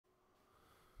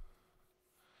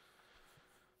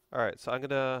All right, so I'm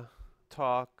going to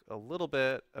talk a little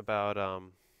bit about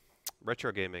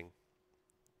retro gaming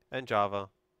and Java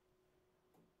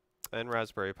and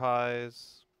Raspberry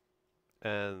Pis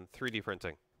and 3D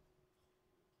printing.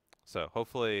 So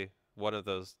hopefully one of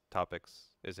those topics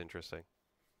is interesting.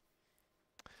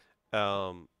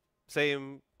 Um,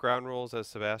 Same ground rules as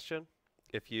Sebastian.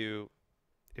 If you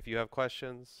have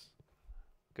questions,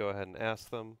 go ahead and ask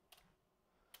them.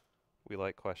 We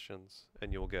like questions,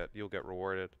 and you'll get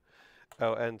rewarded.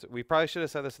 Oh, and we probably should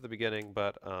have said this at the beginning,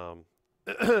 but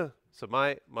so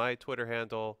my Twitter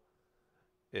handle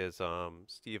is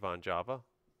Steve on Java.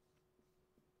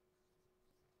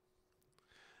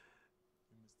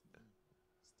 You missed the E,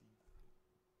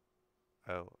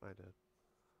 Steve. Oh, I did.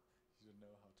 You don't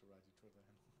know how to write your Twitter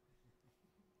handle.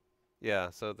 Yeah,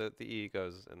 so the E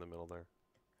goes in the middle there.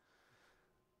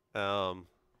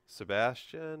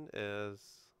 Sebastian is.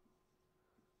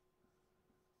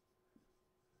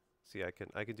 See,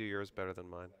 I can do yours better than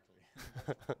mine.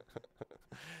 Exactly.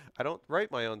 I don't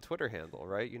write my own Twitter handle,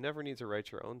 right? You never need to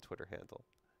write your own Twitter handle.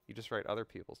 You just write other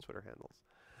people's Twitter handles.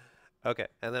 Okay,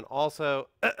 and then also,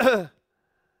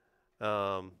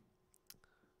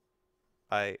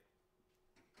 I,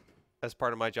 as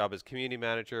part of my job as community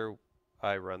manager,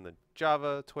 I run the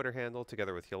Java Twitter handle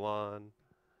together with Yolan,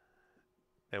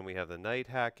 and we have the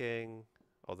NightHacking,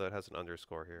 although it has an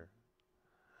underscore here.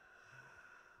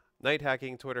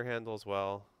 NightHacking Twitter handle as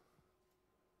well.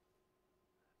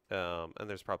 And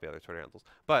there's probably other Twitter handles.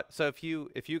 But so if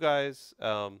you guys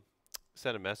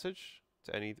send a message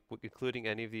to including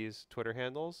any of these Twitter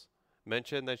handles,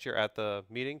 mention that you're at the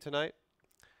meeting tonight,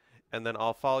 and then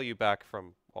I'll follow you back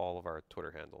from all of our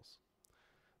Twitter handles.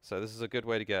 So this is a good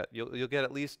way to get you'll get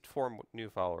at least 4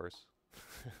 new followers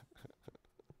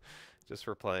just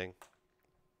for playing.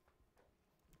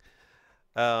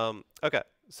 Okay,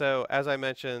 so as I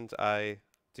mentioned, I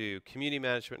do community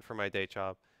management for my day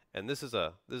job. And this is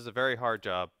a very hard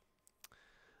job.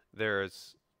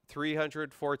 There's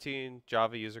 314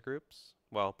 Java user groups.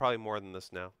 Well, probably more than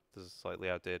this now. This is slightly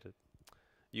outdated.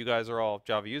 You guys are all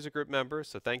Java user group members,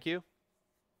 so thank you.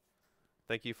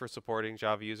 Thank you for supporting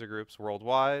Java user groups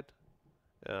worldwide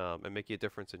and making a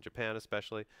difference in Japan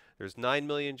especially. There's 9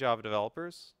 million Java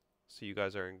developers, so you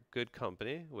guys are in good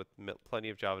company with plenty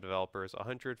of Java developers,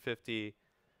 150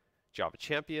 Java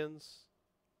champions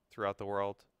throughout the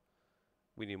world.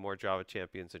 We need more Java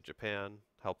champions in Japan.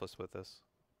 Help us with this.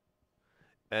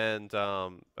 And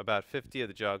about 50 of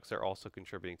the jugs are also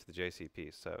contributing to the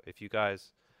JCP. So if you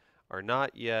guys are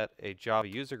not yet a Java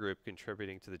user group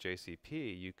contributing to the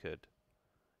JCP, you could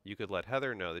let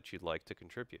Heather know that you'd like to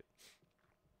contribute.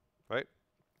 Right?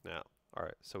 Now, all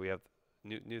right. So we have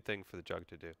new thing for the jug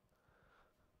to do.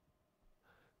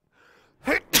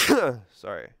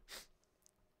 Sorry.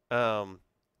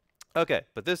 Okay,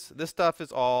 but this stuff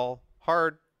is all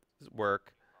hard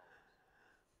work,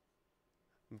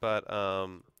 but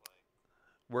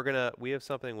we have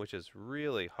something which is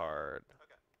really hard.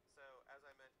 Okay, so as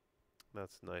I mentioned,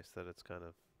 that's nice that it's kind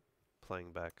of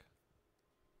playing back.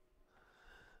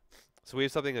 So we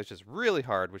have something that's just really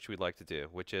hard, which we'd like to do,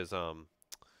 which is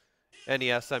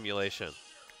NES emulation.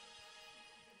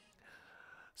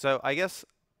 So I guess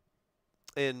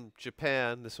in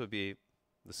Japan this would be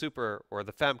the Super or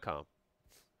the Famicom,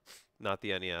 not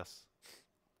the NES.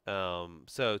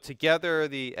 So together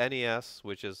the NES,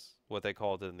 which is what they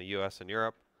called it in the US and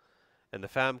Europe, and the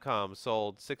Famicom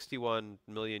sold 61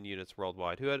 million units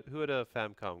worldwide. Who had a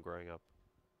Famicom growing up?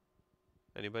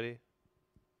 Anybody?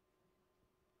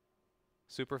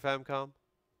 Super Famicom?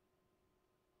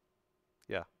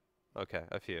 Yeah. Okay,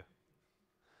 a few.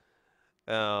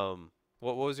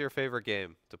 What was your favorite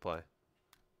game to play?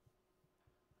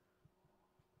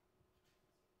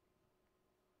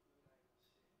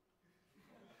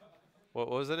 What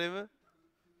was the name of it?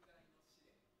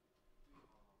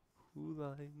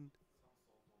 Line.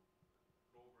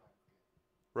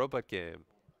 Robot game.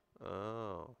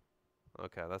 Oh.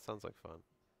 Okay, that sounds like fun.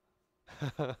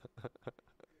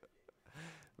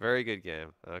 Very good game.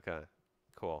 Okay.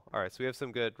 Cool. All right, so we have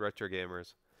some good retro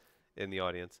gamers in the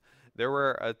audience. There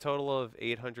were a total of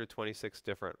 826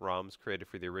 different ROMs created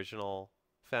for the original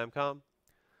Famicom.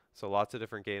 So lots of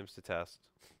different games to test.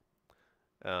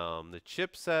 The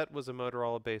chipset was a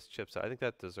Motorola-based chipset. I think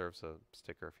that deserves a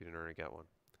sticker if you didn't already get one.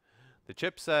 The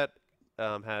chipset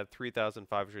had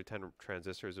 3,510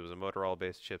 transistors. It was a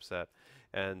Motorola-based chipset.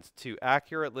 And to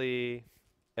accurately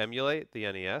emulate the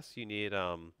NES, you need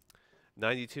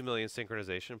 92 million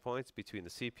synchronization points between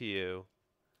the CPU,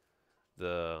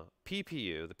 the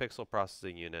PPU, the pixel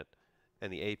processing unit,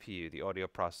 and the APU, the audio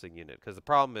processing unit. Because the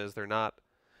problem is they're not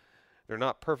they're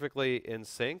not perfectly in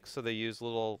sync, so they use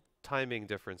little timing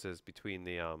differences between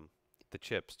the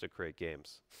chips to create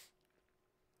games.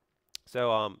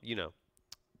 So you know,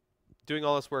 doing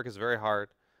all this work is very hard.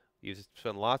 You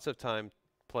spend lots of time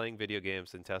playing video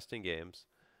games and testing games.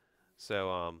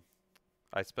 So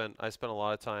I spent a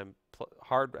lot of time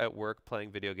hard at work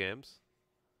playing video games.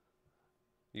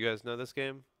 You guys know this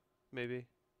game, maybe?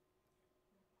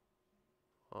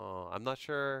 I'm not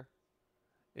sure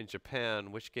in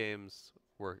Japan which games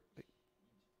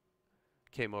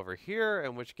came over here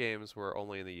and which games were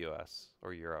only in the US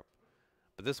or Europe.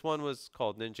 But this one was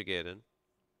called Ninja Gaiden.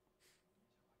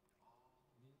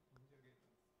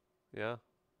 Yeah,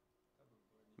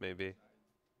 maybe.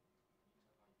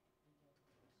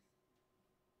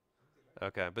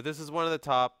 Okay, but this is one of the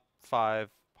top 5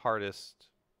 hardest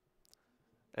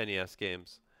NES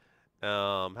games.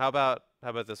 How about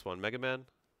this one, Mega Man?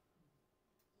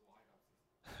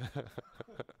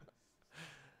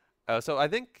 So I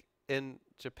think in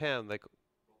Japan, like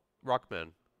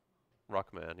Rockman,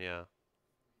 Rockman, yeah.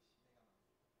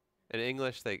 In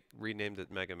English, they renamed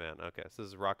it Mega Man. Okay, so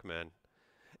this is Rockman,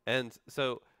 and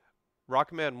so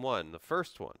Rockman 1, the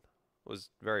first one, was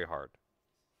very hard,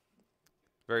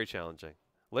 very challenging.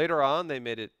 Later on, they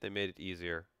made it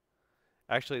easier.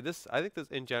 Actually, I think this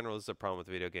in general is a problem with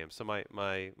video games. So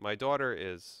my daughter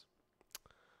is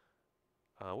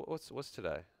what's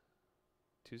today?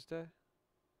 Tuesday?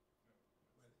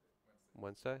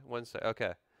 Wednesday? Wednesday.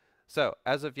 Okay. So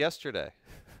as of yesterday,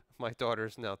 my daughter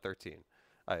is now 13.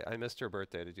 I missed her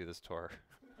birthday to do this tour.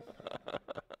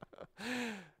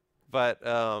 But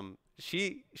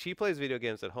she plays video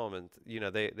games at home, and you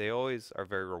know they always are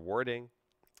very rewarding,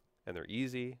 and they're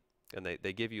easy, and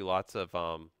they give you lots of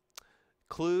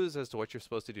clues as to what you're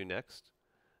supposed to do next.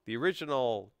 The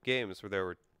original games where they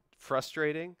were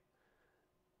frustrating,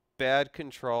 bad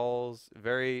controls,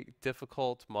 very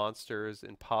difficult monsters,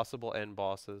 impossible end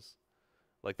bosses.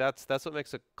 Like that's what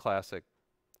makes a classic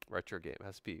retro game. It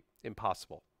has to be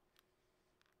impossible.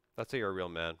 That's how you're a real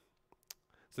man.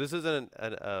 So this isn't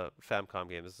a Famicom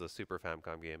game. This is a Super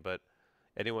Famicom game. But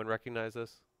anyone recognize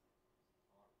this?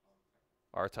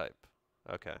 R-Type.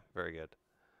 Okay, very good.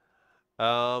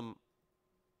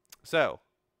 So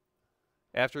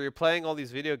after you're playing all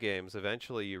these video games,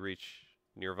 eventually you reach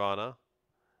Nirvana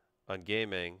on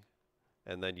gaming,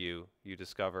 and then you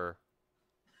discover.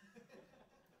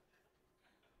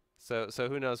 So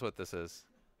who knows what this is?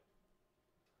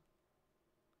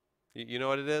 You know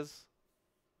what it is?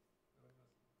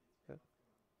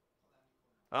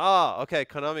 Ah, okay,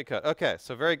 Konami code. Okay,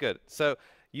 so very good. So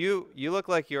you look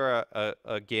like you're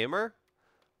a gamer.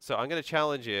 So I'm going to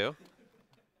challenge you.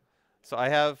 So I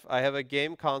have a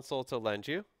game console to lend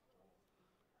you.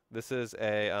 This is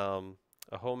a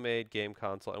homemade game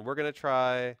console, and we're going to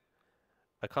try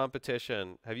a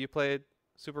competition. Have you played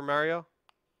Super Mario?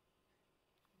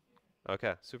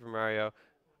 Okay, Super Mario.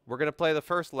 We're going to play the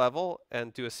first level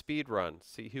and do a speed run.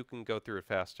 See who can go through it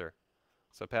faster.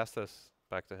 So pass this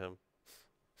back to him.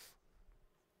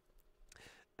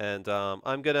 And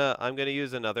I'm gonna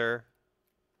use another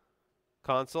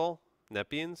console,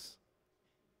 NetBeans.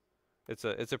 It's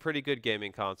a pretty good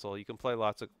gaming console. You can play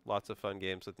lots of fun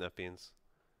games with NetBeans.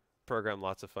 Program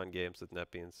lots of fun games with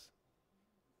NetBeans.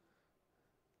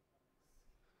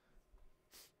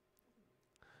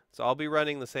 So I'll be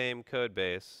running the same code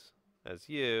base as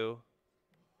you.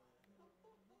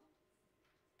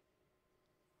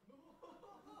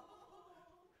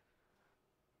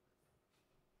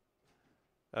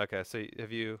 Okay, so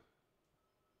have you?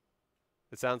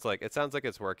 It sounds like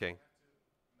it's working.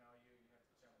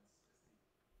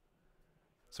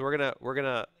 So we're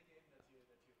gonna.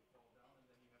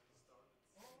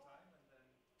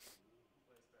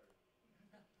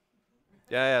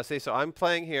 Yeah, yeah. See, so I'm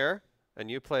playing here, and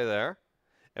you play there,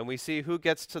 and we see who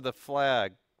gets to the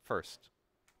flag first.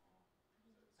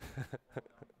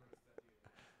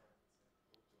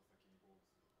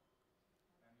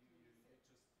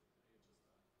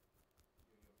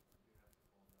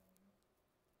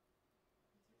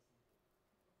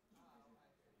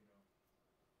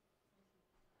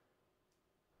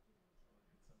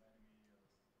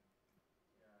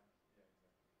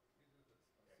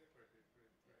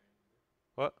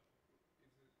 What?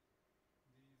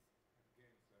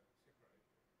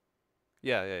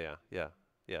 Yeah, yeah, yeah, yeah,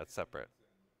 yeah. It's separate.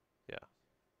 Yeah.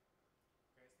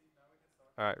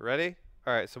 All right, ready?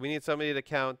 All right, so we need somebody to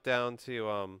count down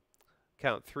to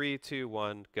count 3, 2,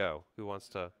 1, go. Who wants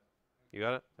to? You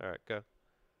got it? All right, go.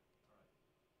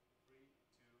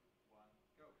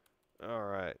 All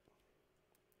right.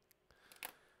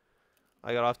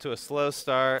 I got off to a slow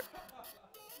start.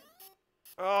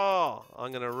 Oh,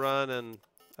 I'm gonna run and...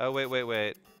 Oh, wait, wait,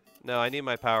 wait. No, I need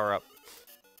my power up.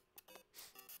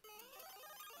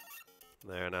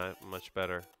 There, not much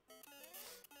better.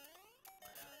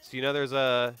 So you know there's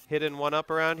a hidden one-up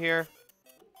around here?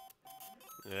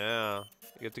 Yeah.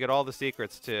 You have to get all the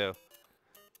secrets, too.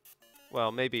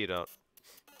 Well, maybe you don't.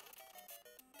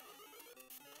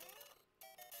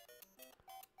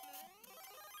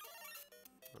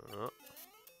 Uh.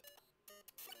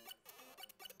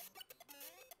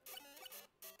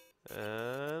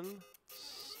 And...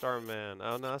 Starman.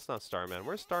 Oh, no, that's not Starman.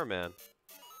 Where's Starman?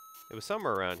 It was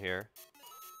somewhere around here.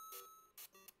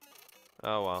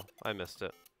 Oh, well. I missed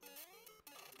it.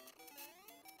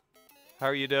 How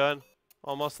are you doing?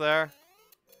 Almost there?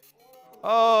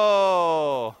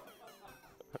 Oh!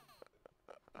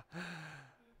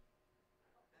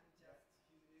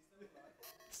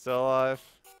 Still alive?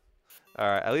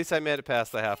 Alright, at least I made it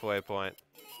past the halfway point.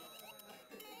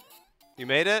 You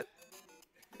made it?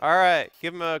 Alright,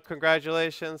 give him a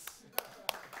congratulations.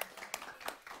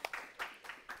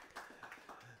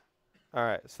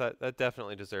 Alright, so that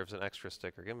definitely deserves an extra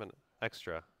sticker. Give him an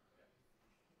extra.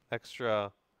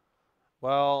 Extra.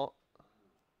 Well,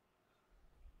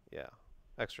 yeah,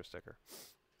 extra sticker.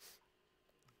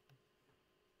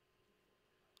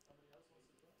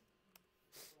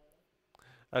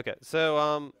 Okay,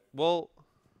 so we'll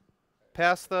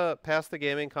pass the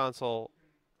gaming console.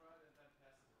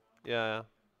 Yeah.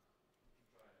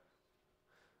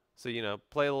 So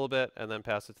play a little bit and then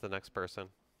pass it to the next person.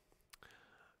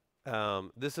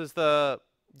 This is the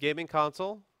gaming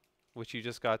console, which you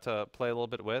just got to play a little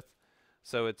bit with.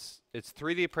 So it's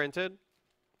 3D printed,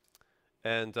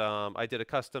 and I did a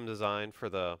custom design for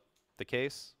the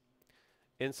case.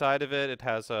 Inside of it, it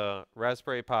has a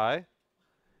Raspberry Pi,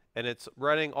 and it's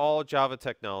running all Java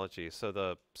technology. So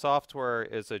the software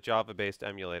is a Java-based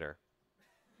emulator.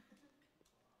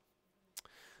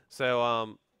 So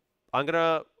I'm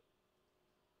gonna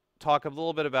talk a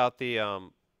little bit about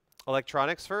the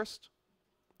electronics first,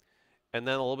 and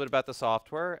then a little bit about the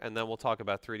software, and then we'll talk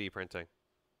about 3D printing.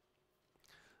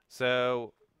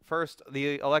 So first,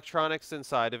 the electronics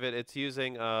inside of it, it's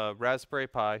using a Raspberry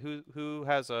Pi. Who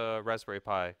has a Raspberry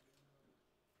Pi?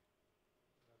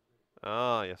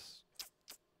 Ah, yes.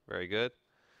 Very good.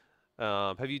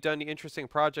 Have you done any interesting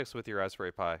projects with your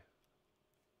Raspberry Pi?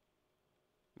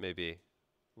 Maybe.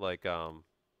 Like,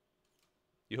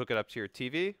 you hook it up to your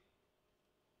TV?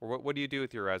 Or what do you do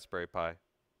with your Raspberry Pi?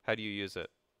 How do you use it?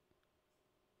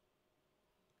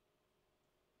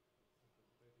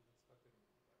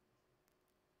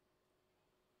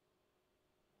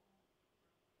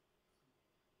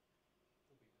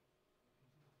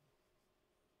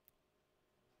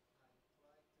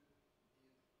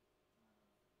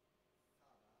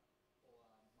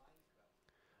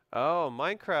 Oh,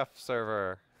 Minecraft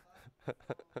server.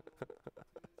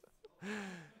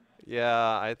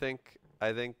 Yeah, I think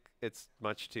it's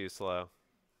much too slow.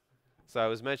 So I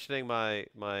was mentioning my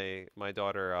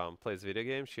daughter plays video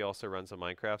games. She also runs a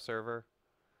Minecraft server,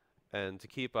 and to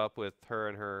keep up with her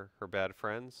and her bad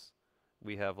friends,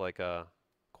 we have like a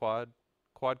quad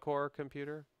core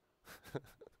computer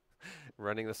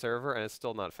running the server, and it's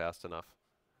still not fast enough.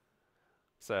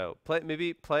 So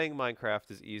maybe playing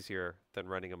Minecraft is easier than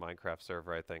running a Minecraft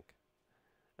server, I think.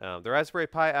 The Raspberry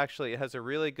Pi actually has a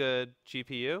really good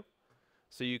GPU,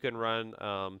 so you can run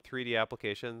 3D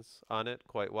applications on it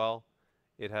quite well.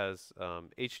 It has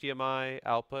HDMI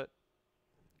output,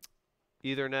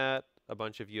 Ethernet, a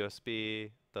bunch of USB.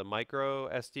 The micro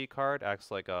SD card acts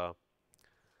like a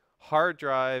hard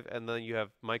drive, and then you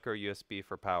have micro USB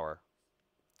for power.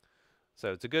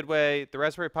 So it's a good way. The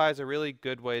Raspberry Pi is a really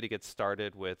good way to get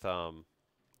started with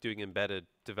doing embedded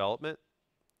development.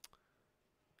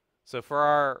 So for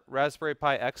our Raspberry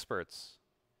Pi experts,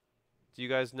 do you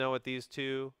guys know what these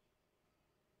two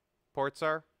ports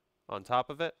are on top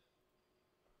of it?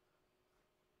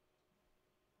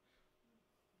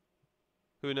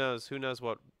 Who knows? Who knows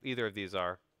what either of these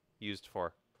are used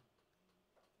for?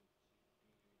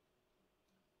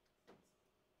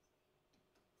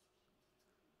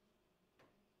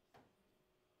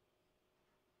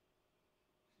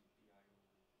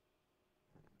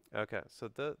 Okay, so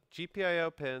the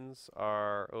GPIO pins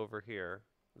are over here.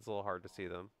 It's a little hard to see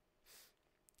them.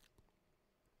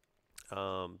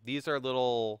 These are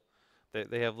little,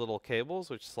 they have little cables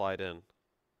which slide in.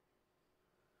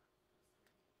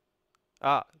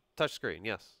 Ah, touchscreen,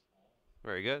 yes.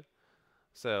 Very good.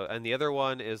 So, and the other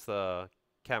one is the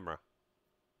camera.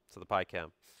 So the Pi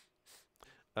Cam.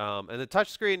 And the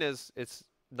touchscreen it's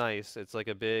nice. It's like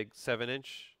a big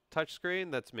 7-inch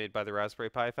touchscreen that's made by the Raspberry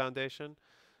Pi Foundation.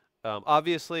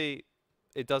 Obviously,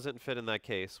 it doesn't fit in that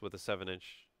case with a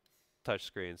 7-inch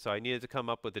touchscreen. So I needed to come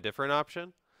up with a different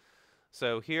option.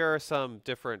 So here are some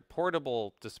different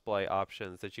portable display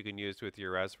options that you can use with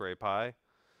your Raspberry Pi.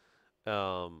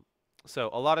 So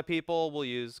a lot of people will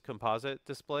use composite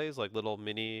displays, like little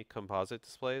mini composite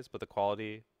displays, but the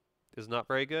quality is not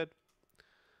very good.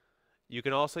 You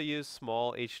can also use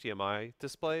small HDMI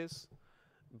displays,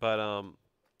 but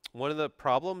one of the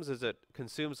problems is it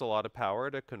consumes a lot of power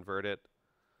to convert it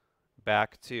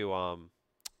back to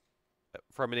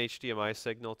from an HDMI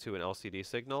signal to an LCD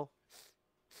signal.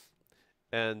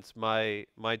 And my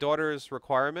daughter's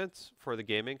requirement for the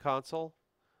gaming console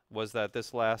was that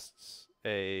this lasts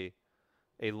a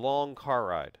long car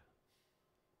ride.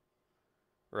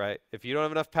 Right? If you don't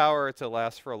have enough power to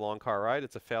last for a long car ride,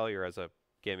 it's a failure as a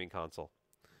gaming console.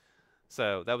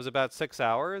 So that was about 6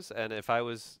 hours, and if I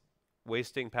was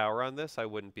wasting power on this, I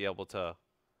wouldn't be able to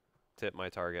hit my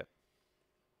target.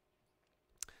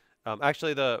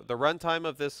 Actually, the runtime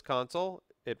of this console,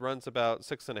 it runs about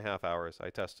 6.5 hours. I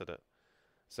tested it.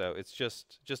 So it's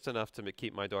just enough to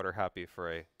keep my daughter happy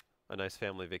for a nice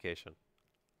family vacation.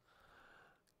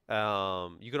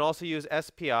 You can also use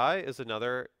SPI as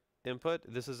another input.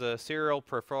 This is a serial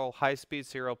peripheral, high-speed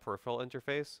serial peripheral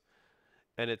interface,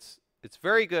 and it's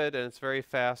very good and it's very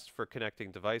fast for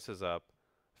connecting devices up.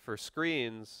 For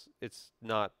screens, it's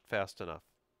not fast enough.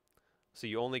 So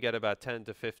you only get about 10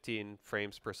 to 15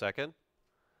 frames per second.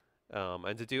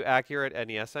 And to do accurate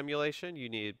NES emulation, you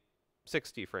need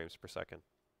 60 frames per second.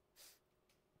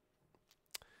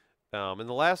 And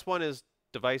the last one is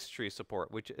device tree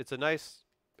support, which it's a nice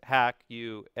hack.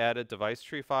 You add a device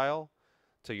tree file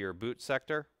to your boot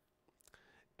sector,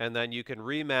 and then you can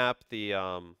remap the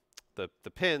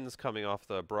pins coming off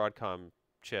the Broadcom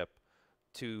chip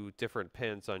to different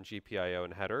pins on GPIO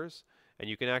and headers, and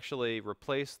you can actually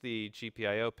replace the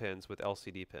GPIO pins with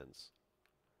LCD pins.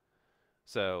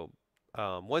 So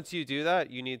once you do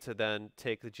that, you need to then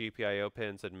take the GPIO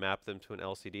pins and map them to an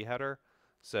LCD header.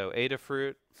 So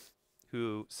Adafruit,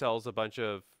 who sells a bunch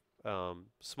of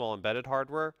small embedded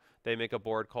hardware, they make a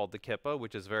board called the Kippa,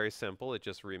 which is very simple. It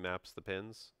just remaps the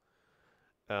pins.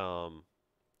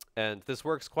 And this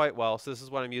works quite well. So this is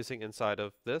what I'm using inside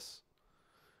of this.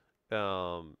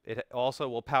 It also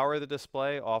will power the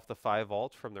display off the 5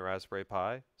 volt from the Raspberry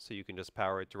Pi, so you can just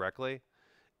power it directly.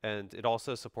 And it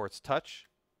also supports touch,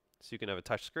 so you can have a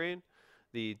touch screen.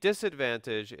 The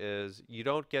disadvantage is you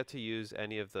don't get to use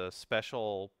any of the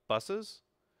special buses,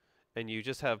 and you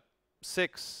just have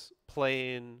 6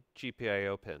 plain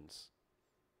GPIO pins.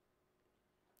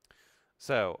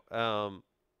 So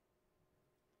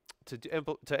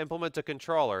to implement a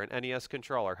controller, an NES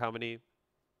controller, how many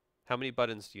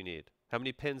buttons do you need? How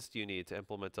many pins do you need to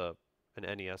implement an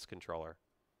NES controller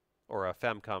or a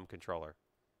Famicom controller?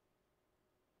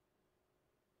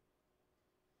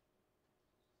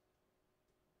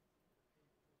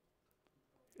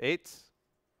 8?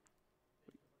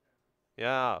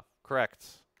 Yeah, correct.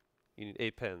 You need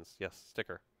 8 pins. Yes,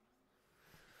 sticker.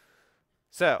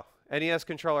 So NES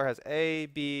controller has A,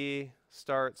 B,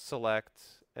 start, select,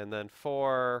 and then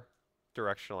 4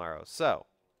 directional arrows. So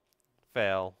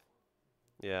fail.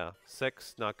 Yeah,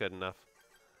 6, not good enough.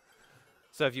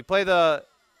 So if you play the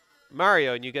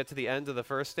Mario and you get to the end of the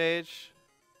first stage,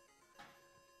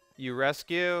 you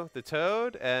rescue the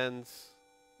Toad and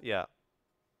yeah,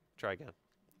 try again.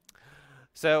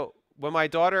 So when my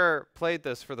daughter played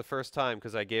this for the first time,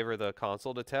 because I gave her the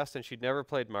console to test and she'd never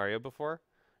played Mario before,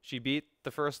 she beat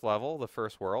the first level, the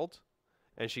first world,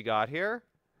 and she got here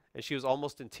and she was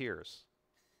almost in tears.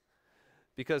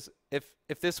 Because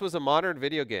if this was a modern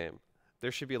video game,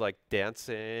 there should be like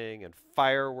dancing and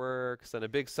fireworks and a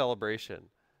big celebration,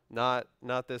 not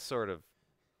this sort of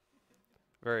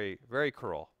very, very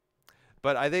cruel.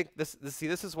 But I think this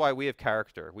is why we have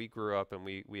character. We grew up and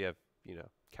we have, you know,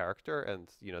 character, and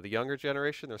you know, the younger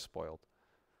generation, they're spoiled.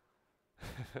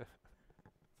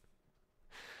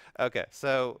 Okay,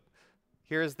 so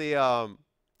here's the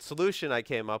solution I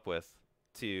came up with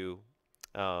to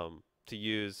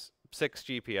use 6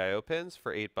 GPIO pins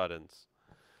for 8 buttons.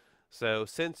 So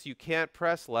since you can't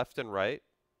press left and right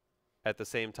at the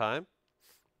same time,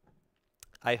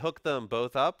 I hooked them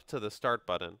both up to the start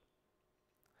button.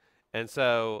 And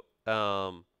so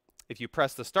if you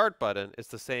press the start button, it's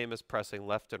the same as pressing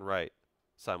left and right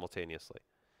simultaneously.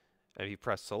 And if you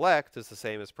press select, it's the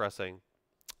same as pressing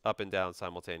up and down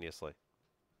simultaneously.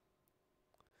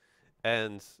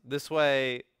 And this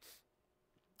way,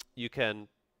 you can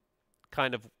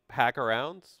kind of hack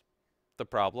around the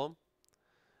problem.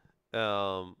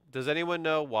 Does anyone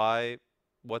know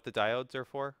what the diodes are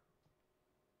for?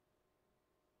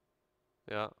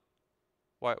 Yeah.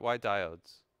 Why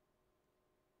diodes?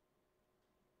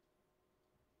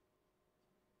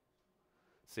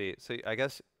 See, so I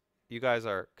guess you guys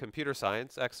are computer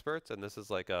science experts, and this is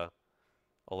like a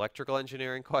electrical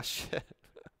engineering question.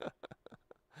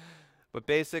 But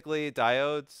basically,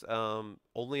 diodes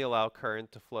only allow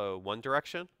current to flow one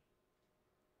direction.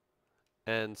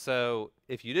 And so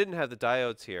if you didn't have the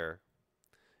diodes here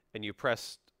and you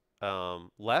pressed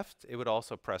left, it would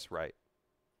also press right.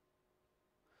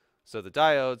 So the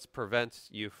diodes prevent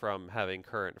you from having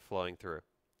current flowing through.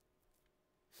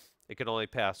 It can only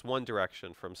pass one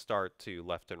direction from start to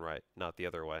left and right, not the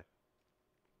other way.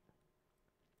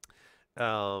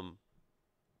 So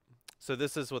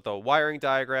this is what the wiring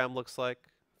diagram looks like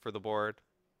for the board.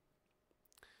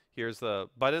 Here's the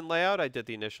button layout. I did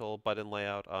the initial button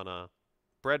layout on a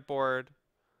breadboard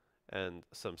and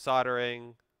some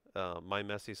soldering, my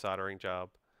messy soldering job.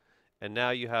 And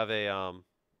now you have a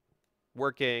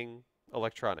working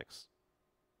electronics.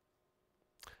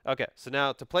 Okay, so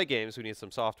now to play games, we need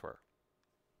some software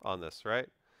on this, right?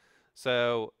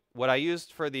 So what I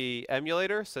used for the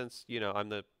emulator, since I'm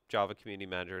the Java community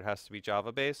manager, it has to be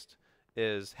Java based,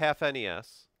 is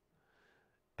half-NES.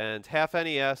 And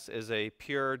half-NES is a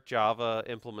pure Java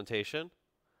implementation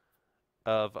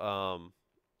of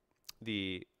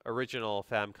the original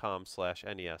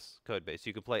Famicom/NES code base.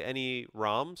 You can play any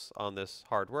ROMs on this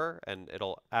hardware, and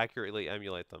it'll accurately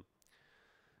emulate them.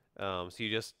 So you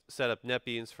just set up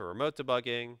NetBeans for remote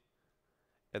debugging,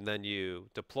 and then you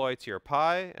deploy to your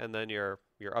Pi, and then you're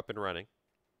up and running.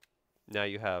 Now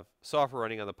you have software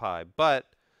running on the Pi,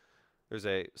 but there's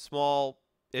a small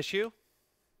issue,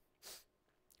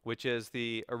 which is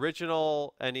the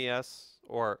original NES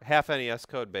or half-NES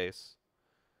code base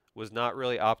was not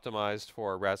really optimized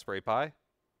for Raspberry Pi.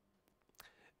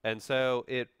 And so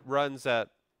it runs at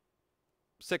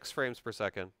 6 frames per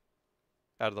second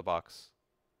out of the box.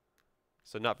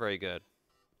 So not very good.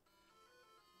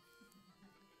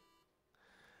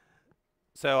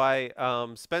 So I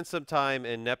spent some time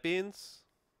in NetBeans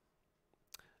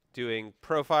doing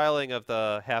profiling of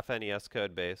the half-NES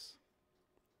code base.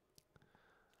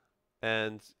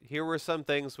 And here were some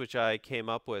things which I came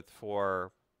up with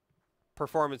for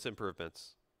performance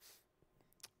improvements.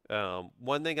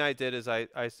 One thing I did is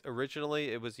originally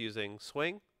it was using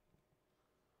Swing,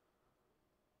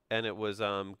 and it was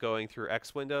going through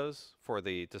X windows for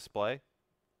the display.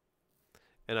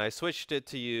 And I switched it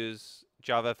to use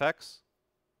JavaFX.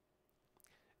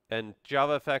 And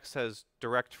JavaFX has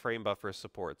direct frame buffer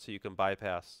support, so you can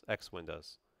bypass X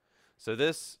windows. So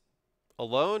this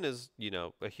alone is,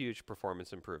 a huge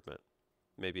performance improvement.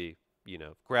 Maybe,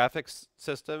 graphics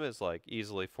system is like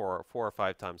easily 4 or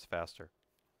 5 times faster.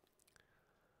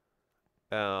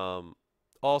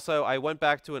 Also, I went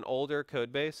back to an older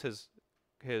code base.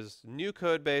 His new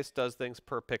code base does things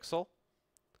per pixel,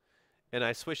 and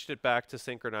I switched it back to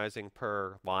synchronizing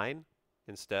per line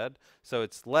instead. So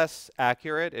it's less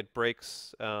accurate. It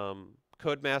breaks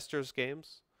Codemasters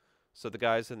games. So the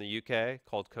guys in the UK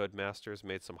called Codemasters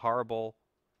made some horrible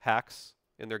hacks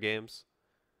in their games.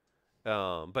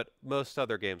 But most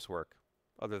other games work,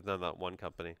 other than that one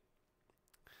company.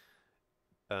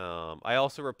 I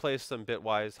also replaced some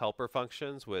bitwise helper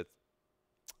functions with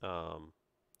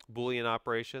Boolean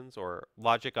operations or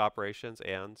logic operations,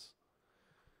 ands.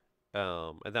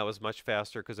 And that was much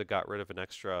faster because it got rid of an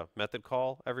extra method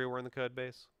call everywhere in the code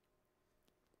base.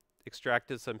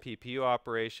 Extracted some PPU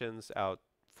operations out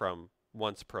from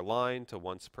once per line to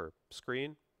once per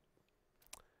screen.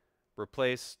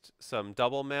 Replaced some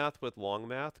double math with long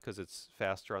math because it's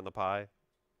faster on the Pi.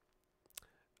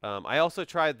 I also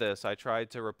tried this. I tried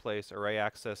to replace array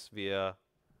access via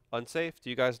unsafe. Do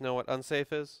you guys know what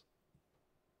unsafe is?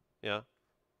 Yeah.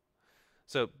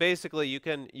 So basically, you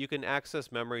can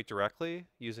access memory directly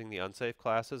using the unsafe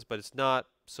classes, but it's not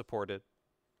supported.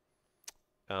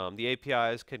 The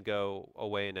APIs can go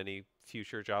away in any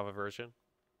future Java version.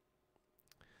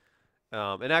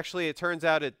 And actually, it turns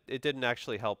out it didn't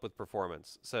actually help with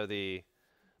performance. So the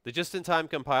just-in-time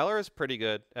compiler is pretty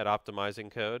good at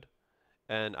optimizing code.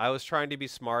 And I was trying to be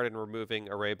smart in removing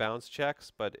array bounds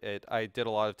checks, but I did a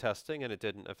lot of testing, and it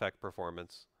didn't affect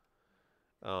performance.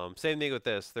 Same thing with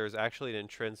this. There's actually an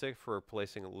intrinsic for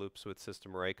replacing loops with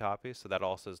system array copies, so that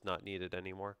also is not needed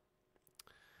anymore.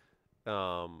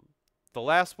 The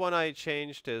last one I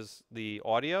changed is the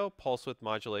audio, pulse width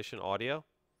modulation audio.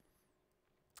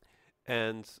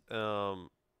 And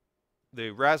the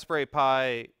Raspberry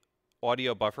Pi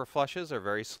audio buffer flushes are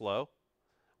very slow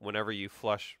whenever you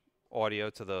flush audio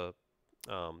to the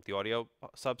audio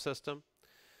subsystem.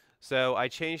 So I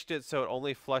changed it so it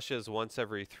only flushes once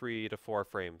every 3 to 4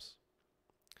 frames.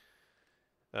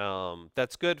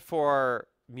 That's good for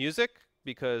music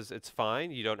because it's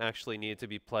fine. You don't actually need to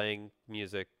be playing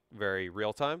music very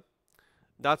real time.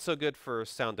 Not so good for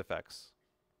sound effects.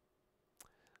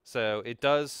 So it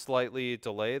does slightly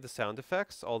delay the sound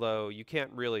effects, although you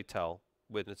can't really tell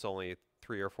when it's only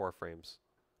 3 or 4 frames.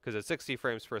 Because it's 60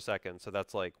 frames per second, so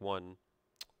that's like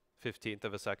 1/15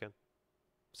 of a second.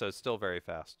 So it's still very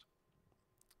fast.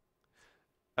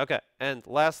 Okay, and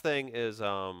last thing is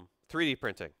 3D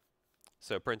printing.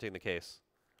 So printing the case.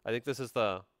 I think this is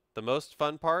the most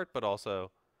fun part, but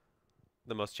also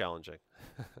the most challenging.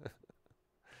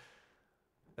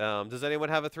 Does anyone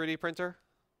have a 3D printer?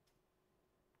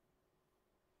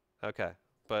 Okay,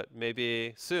 but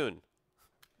maybe soon.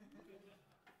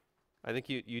 I think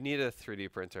you need a 3D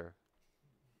printer.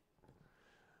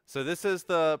 So this is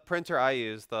the printer I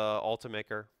use, the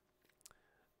Ultimaker.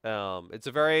 It's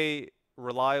a very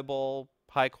reliable,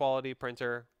 high-quality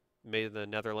printer made in the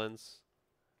Netherlands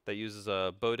that uses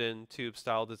a Bowden tube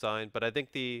style design. But I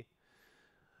think the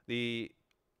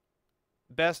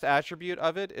best attribute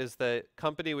of it is the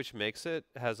company which makes it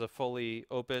has a fully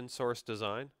open source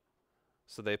design.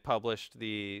 So they published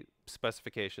the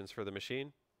specifications for the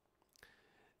machine.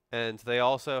 And they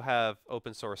also have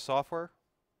open source software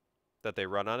that they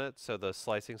run on it. So the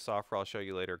slicing software I'll show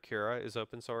you later, Cura, is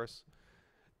open source.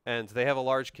 And they have a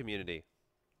large community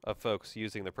of folks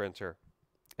using the printer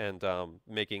and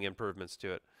making improvements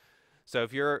to it. So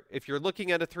if you're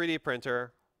looking at a 3D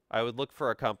printer, I would look for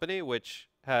a company which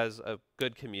has a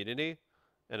good community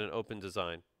and an open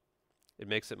design. It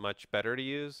makes it much better to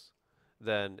use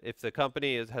than if the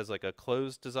company has like a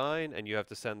closed design and you have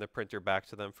to send the printer back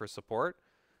to them for support.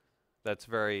 That's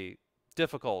very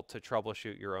difficult to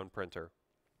troubleshoot your own printer.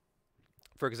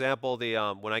 For example, the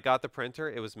when I got the printer,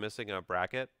 it was missing a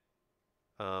bracket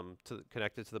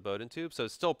connected to the Bowden tube, so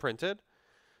it's still printed,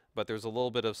 but there's a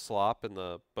little bit of slop in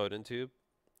the Bowden tube.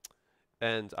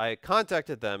 And I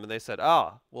contacted them, and they said,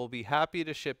 we'll be happy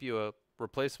to ship you a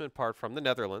replacement part from the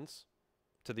Netherlands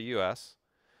to the US,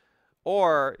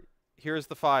 or here's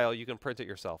the file, you can print it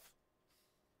yourself.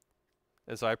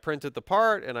 And so I printed the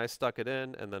part, and I stuck it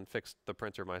in, and then fixed the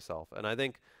printer myself. And I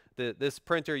think this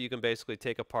printer you can basically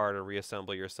take apart and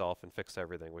reassemble yourself and fix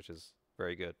everything, which is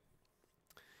very good.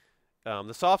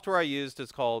 The software I used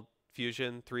is called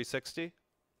Fusion 360.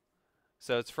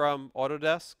 So it's from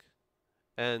Autodesk,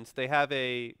 and they have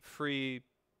a free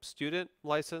student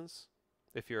license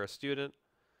if you're a student.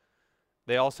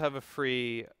 They also have a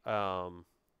free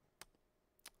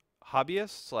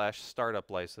hobbyist/startup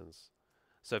license.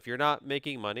 So if you're not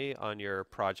making money on your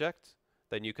project,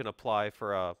 then you can apply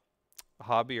for a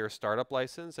hobby or startup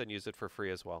license and use it for free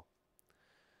as well.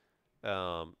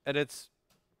 And it's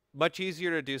much easier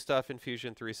to do stuff in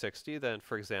Fusion 360 than,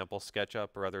 for example, SketchUp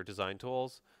or other design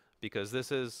tools, because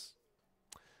this is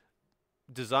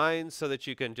designed so that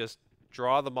you can just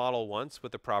draw the model once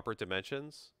with the proper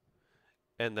dimensions,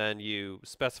 and then you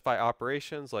specify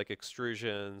operations like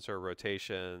extrusions or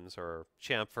rotations or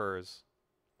chamfers.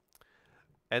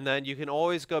 And then you can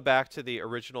always go back to the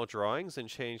original drawings and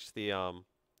change the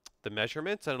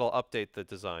measurements, and it'll update the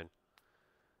design.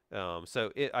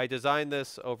 I designed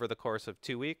this over the course of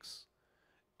 2 weeks,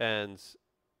 and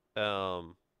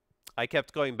I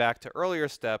kept going back to earlier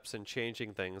steps and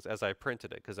changing things as I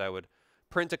printed it, because I would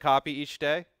print a copy each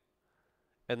day,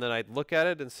 and then I'd look at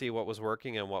it and see what was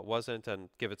working and what wasn't, and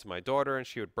give it to my daughter, and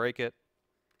she would break it,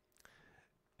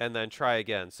 and then try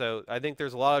again. So I think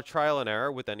there's a lot of trial and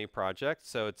error with any project,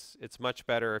 so it's much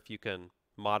better if you can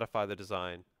modify the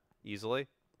design easily.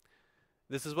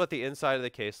 This is what the inside of the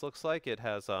case looks like. It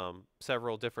has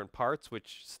several different parts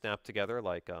which snap together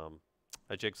like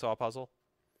a jigsaw puzzle.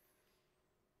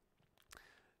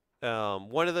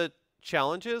 One of the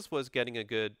challenges was getting a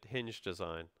good hinge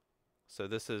design. So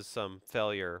this is some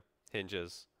failure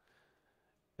hinges.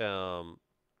 And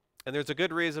there's a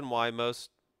good reason why most,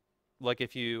 like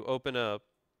if you open a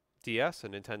DS, a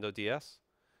Nintendo DS,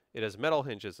 it has metal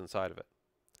hinges inside of it.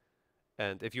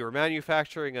 And if you were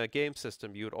manufacturing a game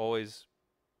system, you would always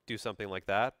do something like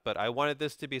that. But I wanted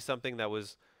this to be something that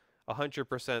was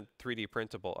 100% 3D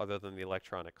printable other than the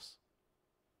electronics.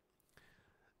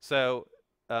 So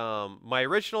my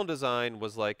original design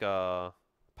was like a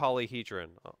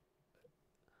polyhedron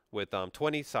with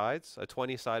 20 sides, a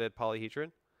 20-sided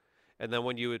polyhedron. And then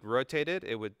when you would rotate it,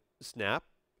 it would snap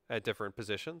at different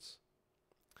positions.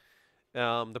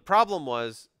 The problem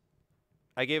was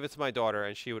I gave it to my daughter,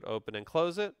 and she would open and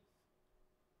close it.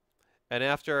 And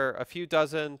after a few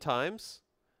dozen times,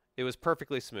 it was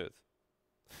perfectly smooth.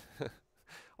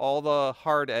 All the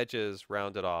hard edges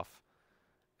rounded off.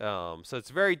 So it's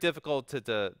very difficult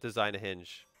to design a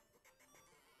hinge.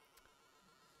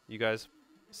 You guys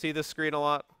see this screen a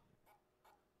lot?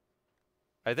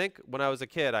 I think when I was a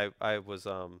kid, I was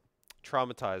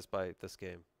traumatized by this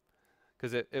game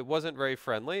because it wasn't very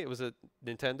friendly. It was a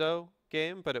Nintendo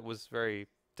game, but it was very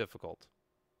difficult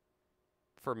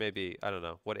for maybe, I don't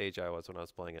know what age I was when I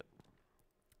was playing it.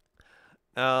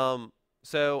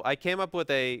 So I came up with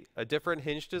a different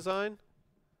hinge design,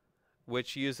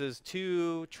 which uses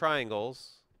two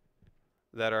triangles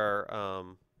that are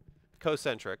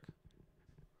concentric.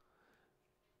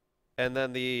 And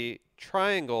then the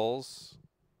triangles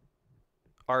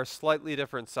are slightly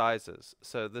different sizes.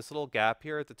 So this little gap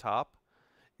here at the top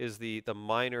is the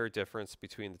minor difference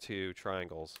between the two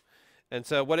triangles. And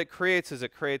so what it creates is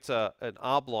it creates an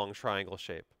oblong triangle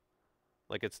shape.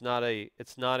 Like it's not a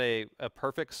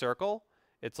perfect circle.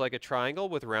 It's like a triangle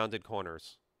with rounded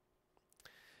corners.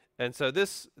 And so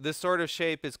this sort of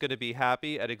shape is going to be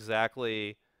happy at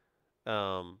exactly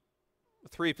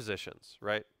 3 positions,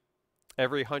 right?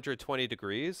 Every 120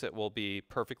 degrees, it will be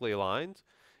perfectly aligned.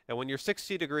 And when you're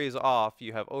 60 degrees off,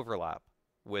 you have overlap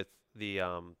with the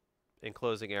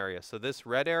enclosing area. So this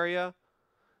red area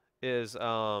is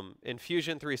in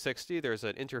Fusion 360, there's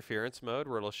an interference mode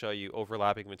where it'll show you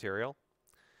overlapping material.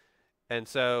 And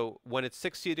so when it's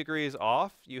 60 degrees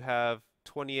off, you have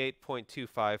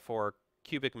 28.254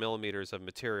 cubic millimeters of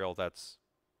material that's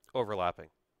overlapping.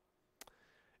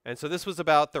 And so this was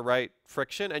about the right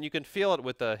friction, and you can feel it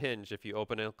with the hinge if you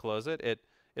open and close it.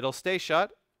 It'll stay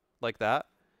shut like that,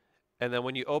 and then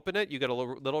when you open it, you get a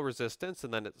little resistance,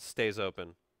 and then it stays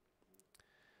open.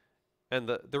 And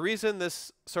the reason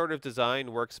this sort of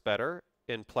design works better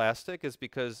in plastic is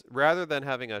because rather than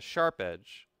having a sharp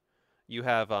edge, you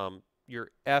have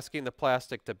you're asking the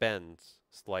plastic to bend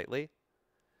slightly,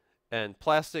 and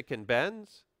plastic can bend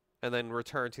and then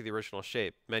return to the original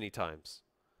shape many times.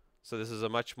 So this is a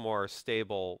much more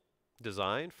stable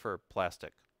design for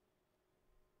plastic.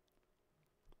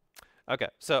 Okay,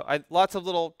 so lots of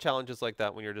little challenges like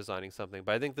that when you're designing something,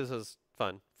 but I think this is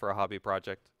fun for a hobby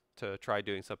project to try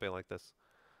doing something like this.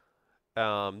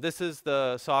 This is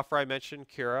the software I mentioned,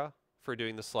 Cura, for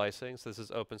doing the slicing. So this is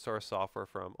open source software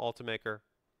from Ultimaker.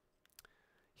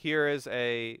 Here is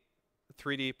a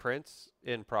 3D print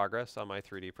in progress on my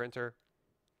 3D printer.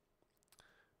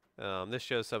 This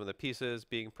shows some of the pieces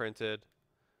being printed.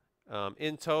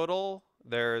 In total,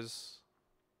 there's,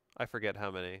 I forget how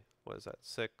many. What is that?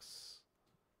 6,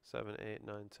 7, 8,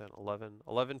 9, 10, 11.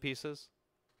 11 pieces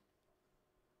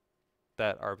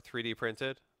that are 3D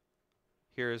printed.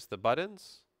 Here's the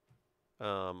buttons.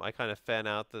 I kind of fan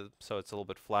out so it's a little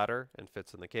bit flatter and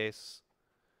fits in the case.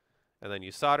 And then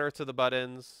you solder to the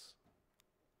buttons.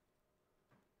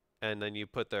 And then you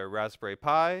put the Raspberry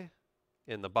Pi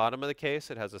in the bottom of the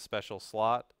case. It has a special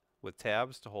slot with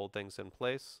tabs to hold things in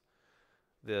place.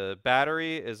 The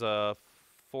battery is a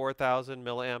 4,000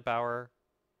 milliamp hour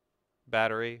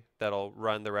battery that'll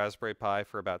run the Raspberry Pi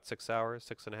for about 6 hours,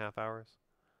 6.5 hours,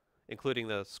 including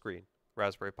the screen,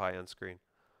 Raspberry Pi and screen.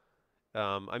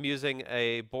 I'm using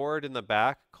a board in the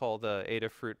back called the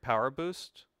Adafruit Power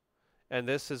Boost. And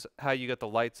this is how you get the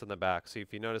lights in the back. So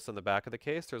if you notice on the back of the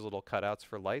case, there's little cutouts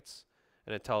for lights.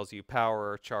 And it tells you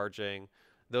power, charging.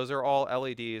 Those are all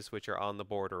LEDs which are on the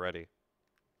board already.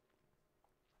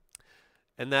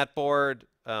 And that board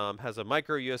has a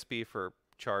micro USB for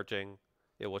charging.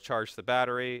 It will charge the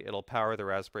battery. It'll power the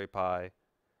Raspberry Pi.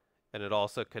 And it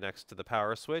also connects to the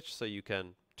power switch so you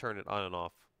can turn it on and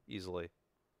off easily.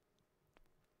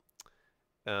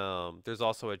 There's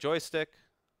also a joystick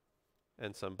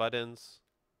and some buttons.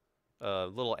 A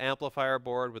little amplifier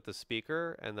board with the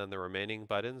speaker, and then the remaining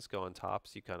buttons go on top,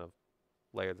 so you kind of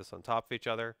layer this on top of each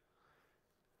other.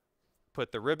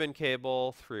 Put the ribbon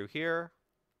cable through here,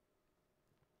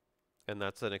 and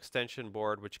that's an extension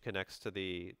board which connects to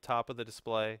the top of the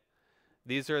display.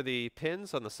 These are the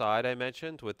pins on the side I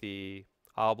mentioned with the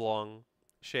oblong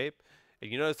shape.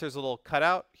 And you notice there's a little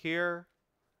cutout here,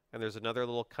 and there's another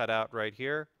little cutout right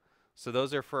here. So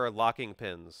those are for locking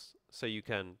pins. So you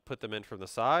can put them in from the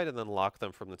side and then lock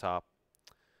them from the top.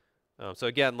 So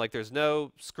again, like there's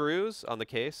no screws on the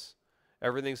case.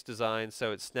 Everything's designed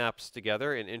so it snaps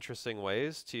together in interesting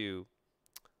ways to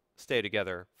stay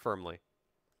together firmly.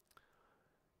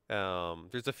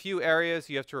 There's a few areas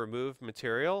you have to remove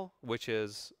material, which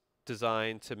is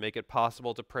designed to make it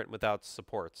possible to print without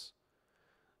supports.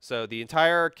 So the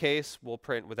entire case will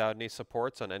print without any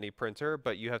supports on any printer,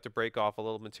 but you have to break off a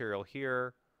little material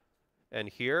here and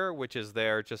here, which is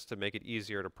there just to make it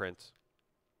easier to print.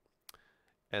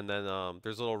 And then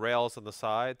there's little rails on the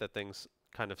side that things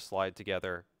kind of slide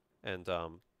together and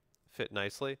fit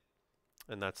nicely.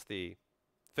 And that's the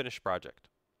finished project.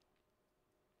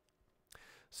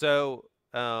 So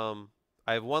I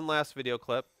have one last video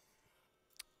clip.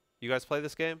 You guys play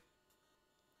this game?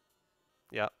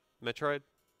 Yeah, Metroid.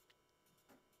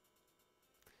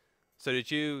 So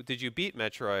did you beat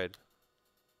Metroid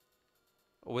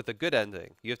with a good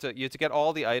ending? You have to get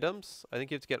all the items. I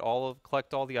think you have to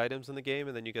collect all the items in the game,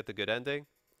 and then you get the good ending.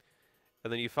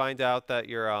 And then you find out that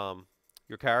your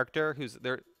character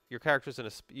your character's in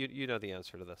a you know the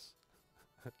answer to this.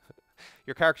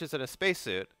 Your character's in a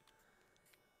spacesuit,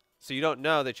 so you don't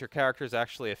know that your character is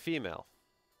actually a female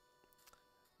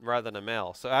rather than a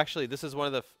male. So actually, this is one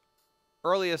of the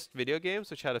earliest video games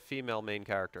which had a female main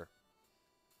character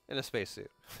in a spacesuit.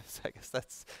 So I guess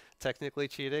that's technically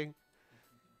cheating,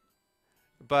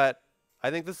 but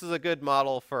I think this is a good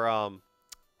model for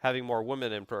having more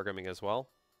women in programming as well.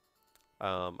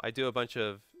 I do a bunch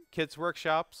of kids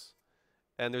workshops,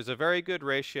 and there's a very good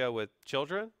ratio with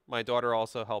children. My daughter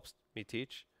also helps me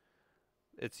teach.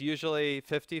 It's usually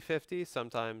 50-50,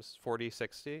 sometimes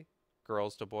 40-60,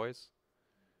 girls to boys.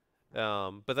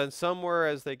 But then somewhere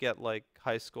as they get like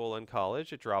high school and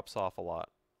college, it drops off a lot.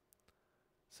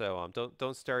 So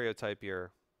don't stereotype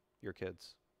your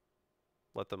kids.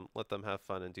 Let them have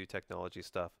fun and do technology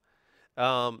stuff.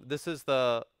 This is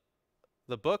the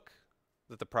book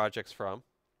that the project's from.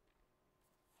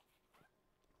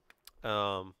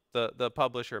 The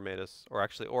publisher made us, or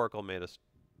actually Oracle made us,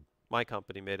 my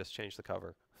company made us change the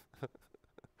cover.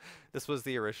 This was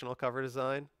the original cover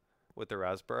design with the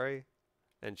Raspberry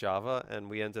and Java, and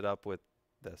we ended up with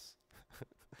this.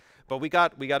 But we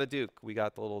got a Duke. We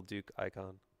got the little Duke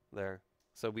icon there.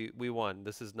 So we won.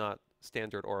 This is not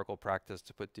standard Oracle practice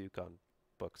to put Duke on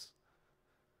books.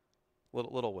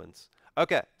 Little wins.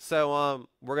 Okay, so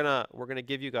we're gonna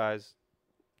give you guys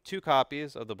 2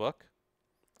 copies of the book.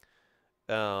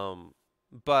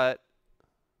 But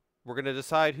we're gonna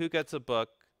decide who gets a book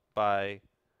by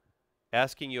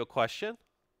asking you a question,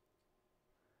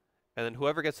 and then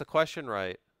whoever gets the question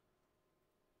right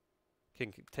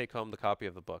can take home the copy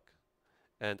of the book.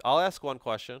 And I'll ask one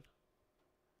question,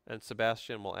 and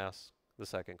Sebastian will ask the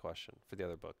second question for the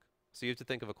other book. So you have to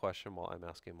think of a question while I'm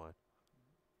asking mine.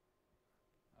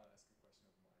 I'll ask a question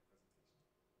of my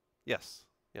presentation.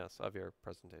 Yes, of your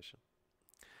presentation.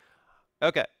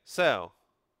 Okay, so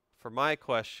for my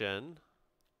question,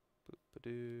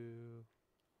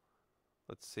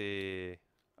 let's see.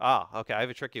 Okay, I have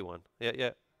a tricky one.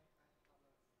 Yeah.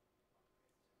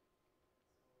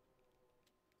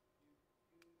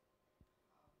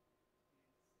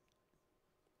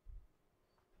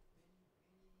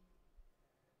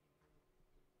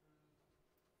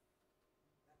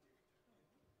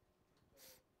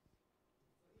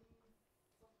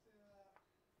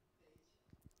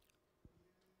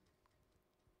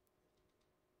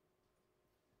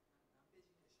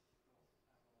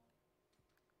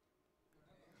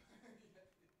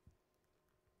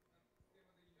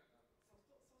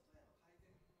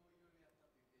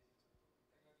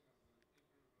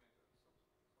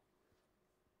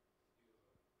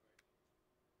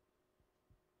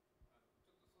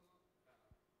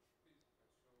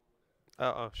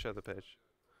 Oh, show the page.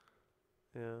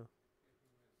 Yeah.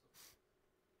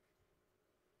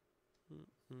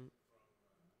 Mm-hmm.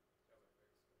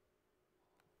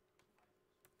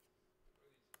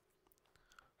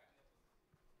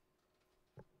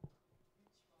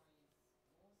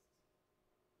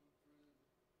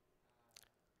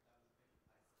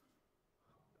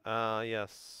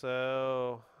 Yes.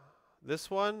 So this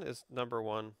one is number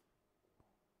 1.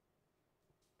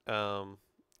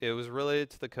 It was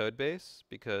related to the code base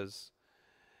because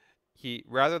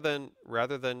rather than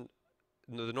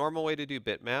the normal way to do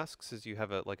bit masks is you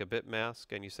have a bit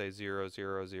mask and you say 0,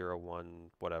 0, 0,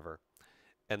 1, whatever,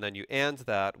 and then you AND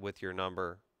that with your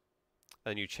number,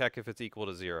 and you check if it's equal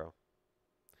to 0.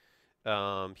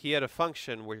 He had a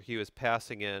function where he was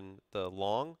passing in the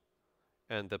long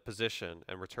and the position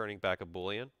and returning back a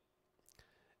Boolean.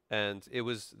 And it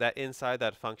was that inside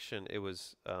that function, it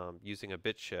was using a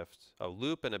bit shift, a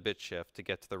loop and a bit shift to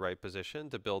get to the right position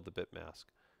to build the bit mask.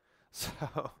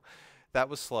 So that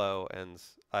was slow, and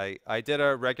I did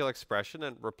a regular expression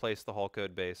and replaced the whole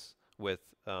code base with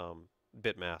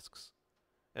bit masks,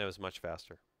 and it was much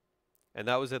faster. And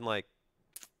that was in like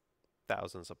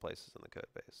thousands of places in the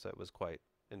code base, so it was quite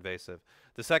invasive.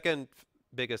 The second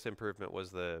biggest improvement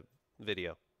was the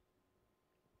video.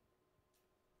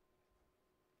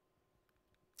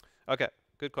 Okay,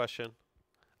 good question.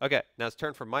 Okay, now it's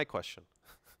turn for my question.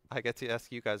 I get to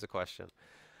ask you guys a question.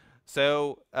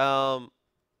 So,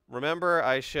 remember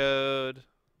I showed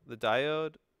the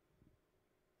diode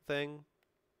thing?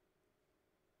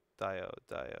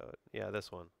 Diode. Yeah, this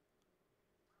one.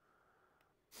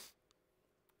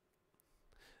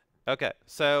 Okay,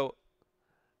 so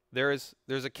there's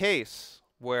a case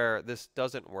where this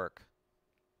doesn't work.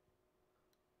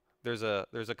 There's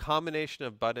a combination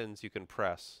of buttons you can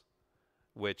press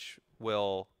which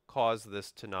will cause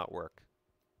this to not work.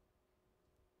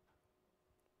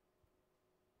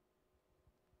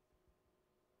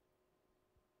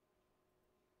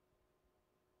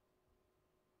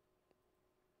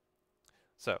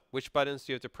 So, which buttons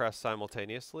do you have to press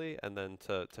simultaneously and then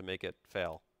to make it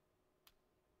fail?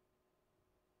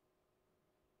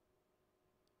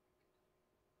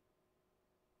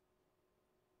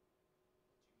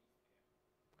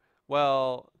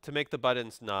 Well, to make the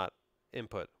buttons not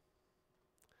input.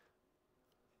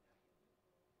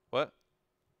 What?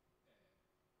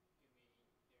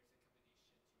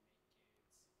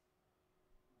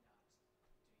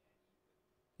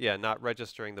 Yeah, not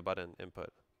registering the button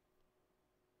input.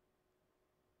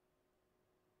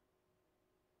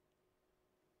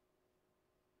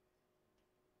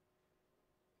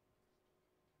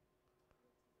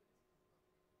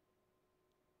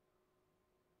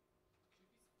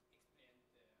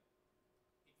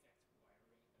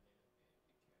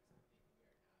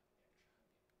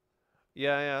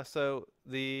 Yeah. So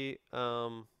the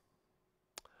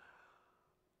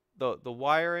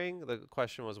wiring, the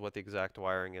question was what the exact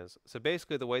wiring is. So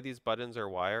basically the way these buttons are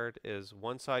wired is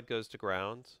one side goes to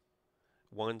ground,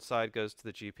 one side goes to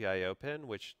the GPIO pin,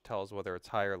 which tells whether it's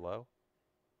high or low.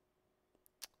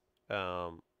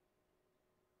 Um,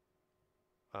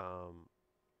 um,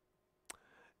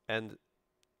 and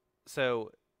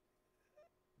so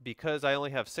because I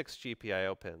only have 6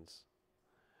 GPIO pins,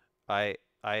 I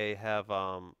have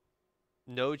no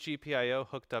GPIO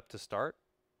hooked up to start,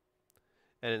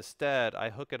 and instead I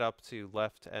hook it up to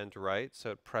left and right,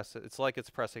 so it's like it's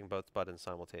pressing both buttons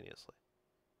simultaneously.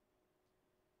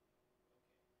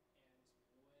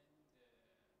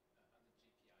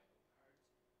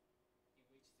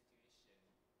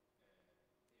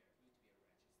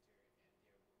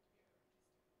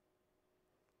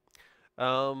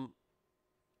 Um,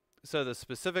 so the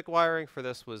specific wiring for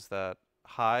this was that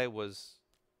high was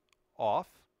off,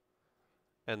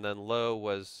 and then low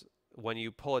was when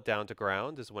you pull it down to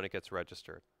ground is when it gets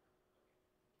registered.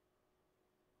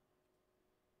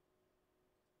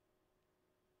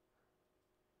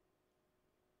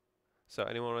 So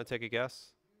anyone want to take a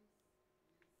guess?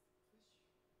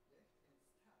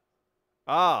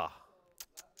 Ah,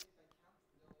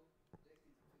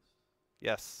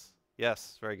 yes,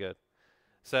 very good.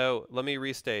 So let me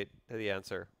restate the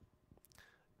answer.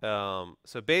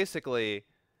 So basically,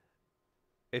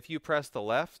 if you press the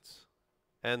left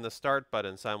and the start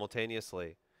button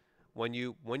simultaneously, when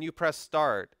you press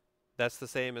start, that's the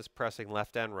same as pressing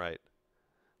left and right.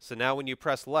 So now when you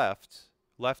press left,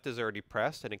 left is already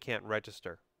pressed and it can't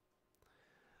register.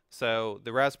 So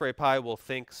the Raspberry Pi will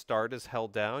think start is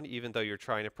held down even though you're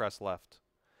trying to press left.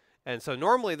 And so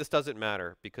normally this doesn't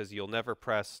matter because you'll never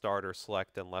press start or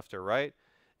select and left or right,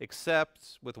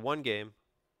 except with one game,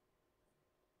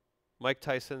 Mike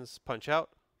Tyson's Punch Out.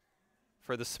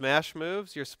 For the smash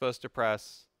moves, you're supposed to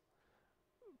press,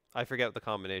 I forget what the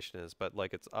combination is, but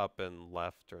like it's up and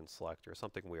left or and select or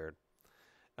something weird.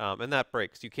 And that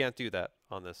breaks. You can't do that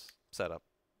on this setup.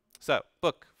 So,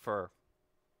 book for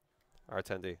our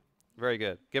attendee. Very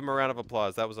good. Give him a round of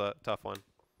applause. That was a tough one.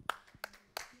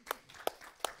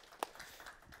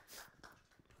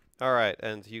 All right,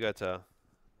 and you got to.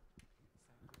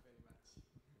 Thank you very much.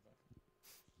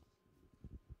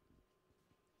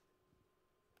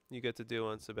 You get to do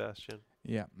one, Sebastian.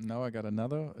 Yeah, now I got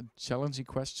another challenging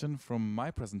question from my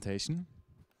presentation.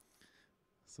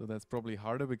 So that's probably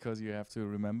harder because you have to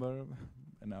remember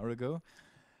an hour ago.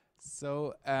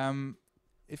 So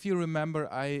if you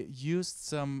remember, I used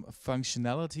some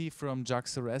functionality from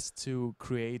JUG's to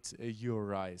create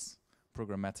URIs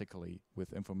programmatically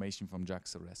with information from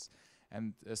JUG's.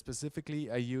 And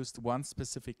specifically, I used one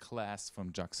specific class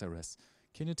from JUG's.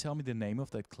 Can you tell me the name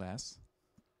of that class?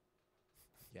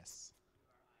 Yes.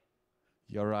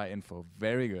 URI info.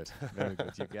 Very good. Very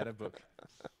good. You get a book.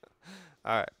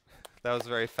 All right. That was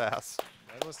very fast.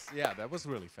 That was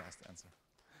really fast answer.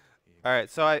 All right,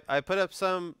 so I put up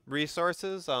some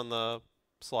resources on the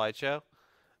slideshow.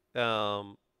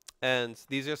 And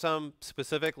these are some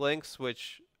specific links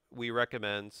which we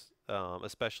recommend,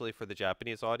 especially for the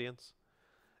Japanese audience.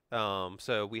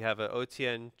 So we have an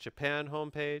OTN Japan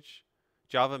homepage,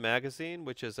 Java Magazine,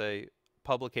 which is a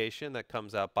publication that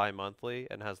comes out bi-monthly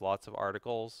and has lots of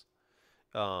articles.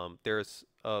 There's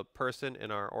a person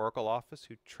in our Oracle office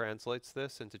who translates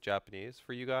this into Japanese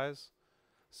for you guys.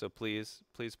 So please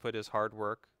put his hard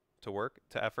work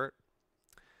to effort.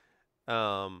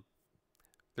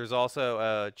 There's also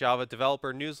a Java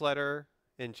developer newsletter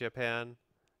in Japan,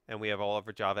 and we have all of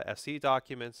our Java SE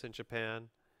documents in Japan,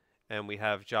 and we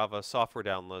have Java software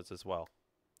downloads as well.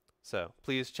 So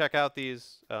please check out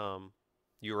these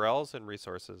URLs and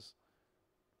resources.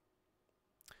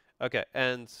 Okay,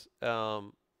 and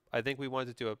I think we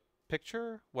wanted to do a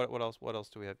picture. What else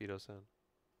do we have, Ito-san?